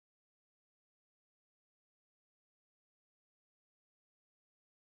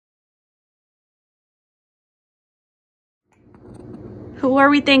Who are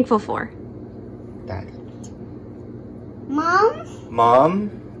we thankful for? Daddy. Mom. Mom.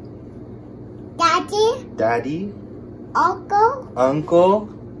 Daddy. Daddy. Uncle. Uncle.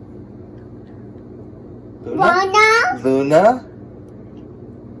 Luna. Luna.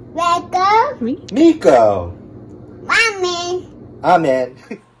 Rego. Miko. Mommy. Amen.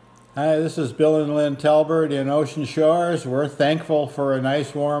 Hi, this is Bill and Lynn Talbert in Ocean Shores. We're thankful for a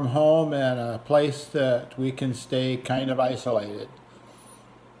nice warm home and a place that we can stay kind of isolated.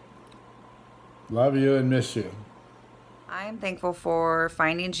 Love you and miss you. I'm thankful for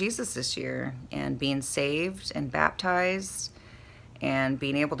finding Jesus this year and being saved and baptized and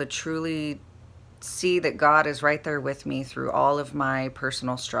being able to truly see that God is right there with me through all of my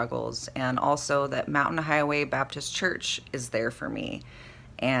personal struggles, and also that Mountain Highway Baptist Church is there for me,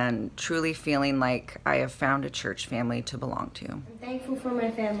 and truly feeling like I have found a church family to belong to. I'm thankful for my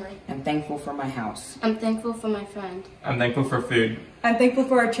family. I'm thankful for my house. I'm thankful for my friend. I'm thankful for food. I'm thankful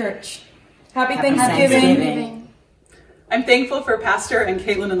for our church. Happy Thanksgiving. Thanksgiving. I'm thankful for Pastor and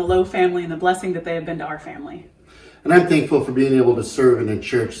Caitlin and the Lowe family and the blessing that they have been to our family. And I'm thankful for being able to serve in a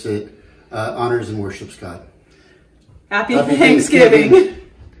church that honors and worships God. Happy Thanksgiving.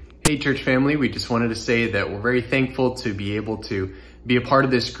 Hey church family, we just wanted to say that we're very thankful to be able to be a part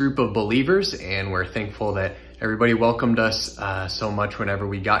of this group of believers, and we're thankful that everybody welcomed us so much whenever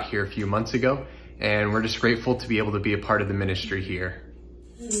we got here a few months ago, and we're just grateful to be able to be a part of the ministry here.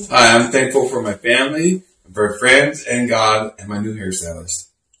 Hi, I'm thankful for my family, for friends, and God, and my new hairstylist.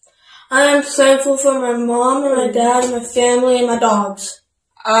 I am thankful for my mom and my dad and my family and my dogs.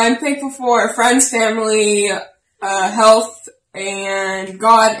 I'm thankful for friends, family, health, and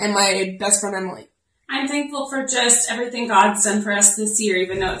God, and my best friend Emily. I'm thankful for just everything God's done for us this year,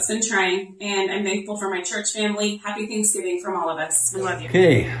 even though it's been trying. And I'm thankful for my church family. Happy Thanksgiving from all of us. We love you.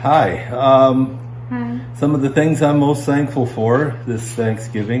 Okay, hi. Some of the things I'm most thankful for this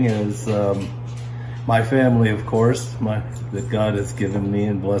Thanksgiving is my family, of course, that God has given me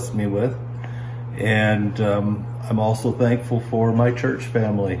and blessed me with. And I'm also thankful for my church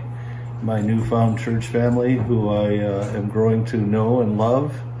family, my newfound church family, who I am growing to know and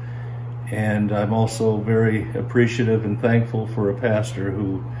love. And I'm also very appreciative and thankful for a pastor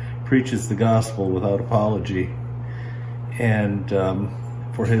who preaches the gospel without apology, and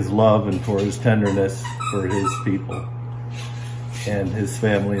for his love and for his tenderness for his people and his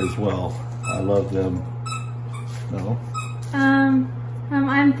family as well. I love them. No?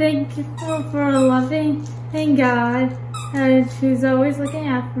 I'm thankful for a loving God who's always looking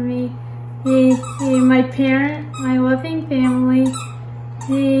out for me. My parent, my loving family,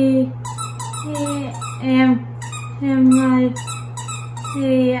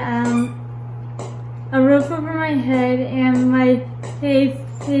 a roof over my head, and my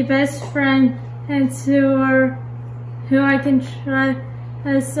best friend, and who I can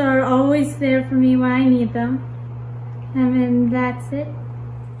trust are always there for me when I need them. And that's it.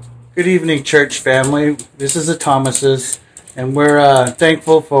 Good evening, church family. This is the Thomases, and we're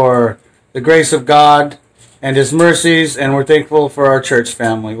thankful for the grace of God and His mercies, and we're thankful for our church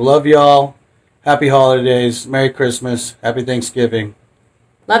family. We love y'all. Happy holidays. Merry Christmas. Happy Thanksgiving.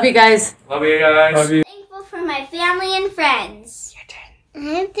 Love you guys. Love you guys. Love you. Thankful for my family and friends.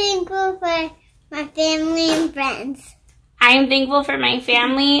 I'm thankful for my family and friends. I am thankful for my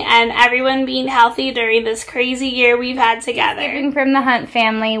family and everyone being healthy during this crazy year we've had together. From the Hunt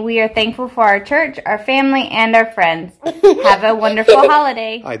family, we are thankful for our church, our family, and our friends. Have a wonderful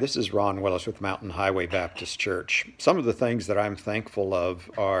holiday. Hi, this is Ron Willis with Mountain Highway Baptist Church. Some of the things that I'm thankful of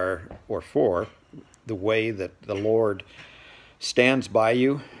for the way that the Lord stands by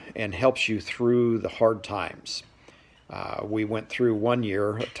you and helps you through the hard times. We went through one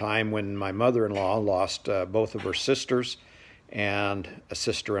year, a time when my mother-in-law lost both of her sisters and a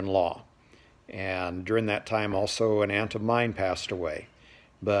sister-in-law. And during that time also an aunt of mine passed away.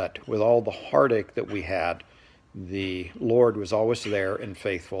 But with all the heartache that we had, the Lord was always there and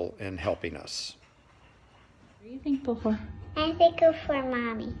faithful in helping us. What are you thankful for? I'm thankful for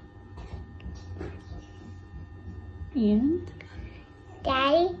Mommy. And?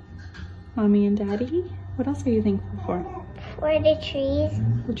 Daddy. Mommy and Daddy. What else are you thankful for? For the trees.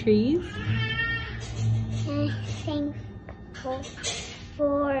 The trees? I'm thankful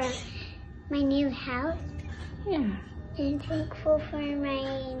for my new house. Yeah. I'm thankful for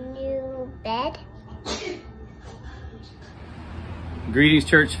my new bed. Greetings,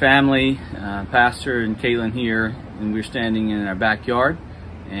 church family. Pastor and Caitlin here, and we're standing in our backyard.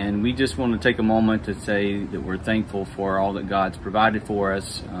 And we just want to take a moment to say that we're thankful for all that God's provided for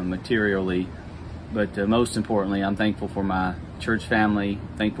us materially. But most importantly, I'm thankful for my church family,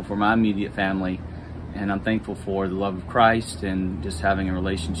 thankful for my immediate family, And I'm thankful for the love of Christ and just having a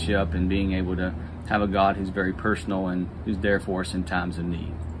relationship and being able to have a God who's very personal and who's there for us in times of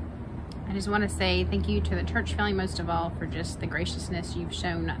need. I just want to say thank you to the church family, most of all, for just the graciousness you've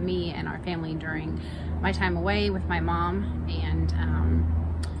shown me and our family during my time away with my mom, and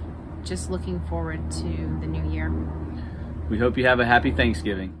just looking forward to the new year. We hope you have a happy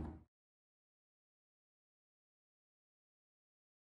Thanksgiving.